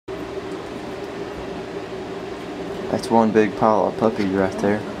That's one big pile of puppies right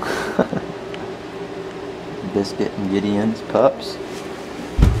there. Biscuit and Gideon's pups.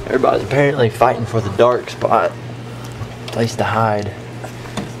 Everybody's apparently fighting for the dark spot. Place to hide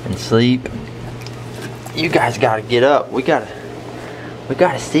and sleep. You guys gotta get up. We gotta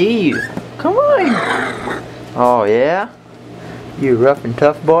see you. Come on. Oh yeah? You rough and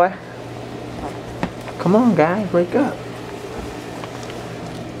tough boy? Come on guys, wake up.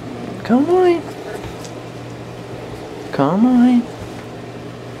 Come on. Come on.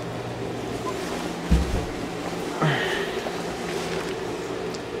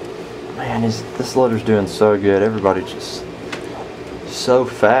 Man, this litter's doing so good. Everybody's just so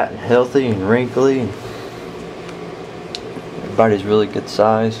fat and healthy and wrinkly. And everybody's really good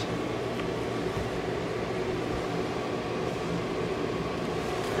size.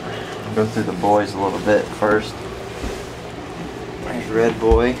 I'll go through the boys a little bit first. There's Red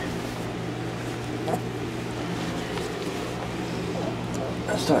Boy.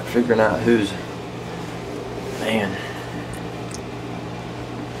 I'll start figuring out who's... Man.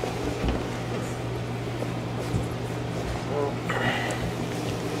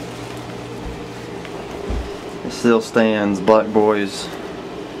 It still stands. Black Boy's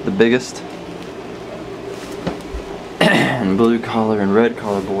the biggest. And Blue Collar and Red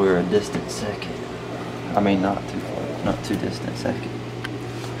Collar Boy are a distant second. I mean, not too distant second.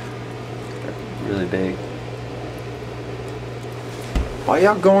 They're really big. Why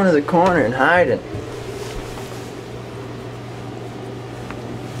y'all going to the corner and hiding?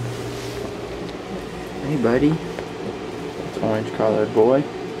 Hey buddy. That's Orange Collared Boy.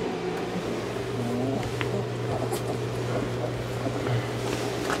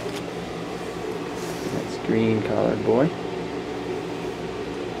 That's Green Collared Boy.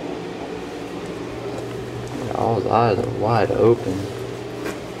 All his eyes are wide open.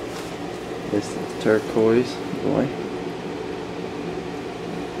 This is Turquoise Boy.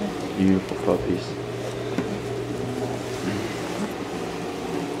 Beautiful puppies.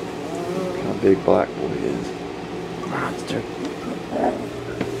 Look how big Black Boy is. Monster.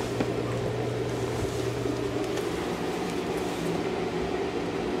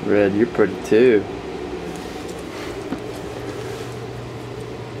 Red, you're pretty too.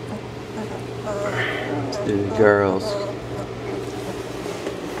 Let's do the girls.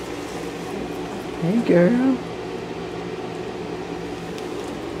 Hey girl.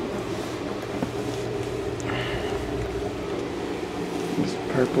 This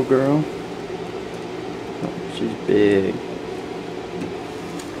purple girl. Oh, she's big.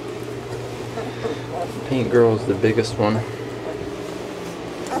 Pink girl's the biggest one.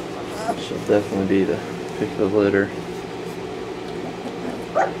 She'll definitely be the pick of the litter.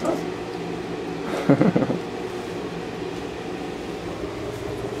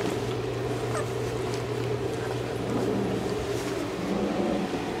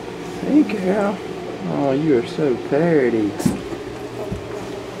 Hey girl. Oh, you are so pretty.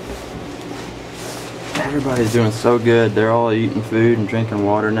 Everybody's doing so good. They're all eating food and drinking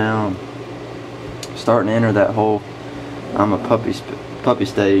water now. I'm starting to enter that whole I'm a puppy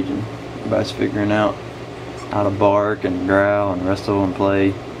stage, and everybody's figuring out how to bark and growl and wrestle and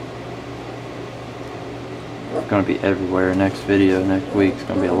play. It's going to be everywhere. Next video, next week, it's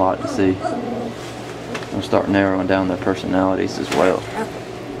going to be a lot to see. I'm going to start narrowing down their personalities as well.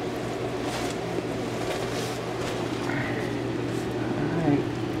 Alright,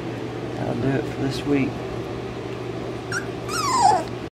 that'll do it for this week.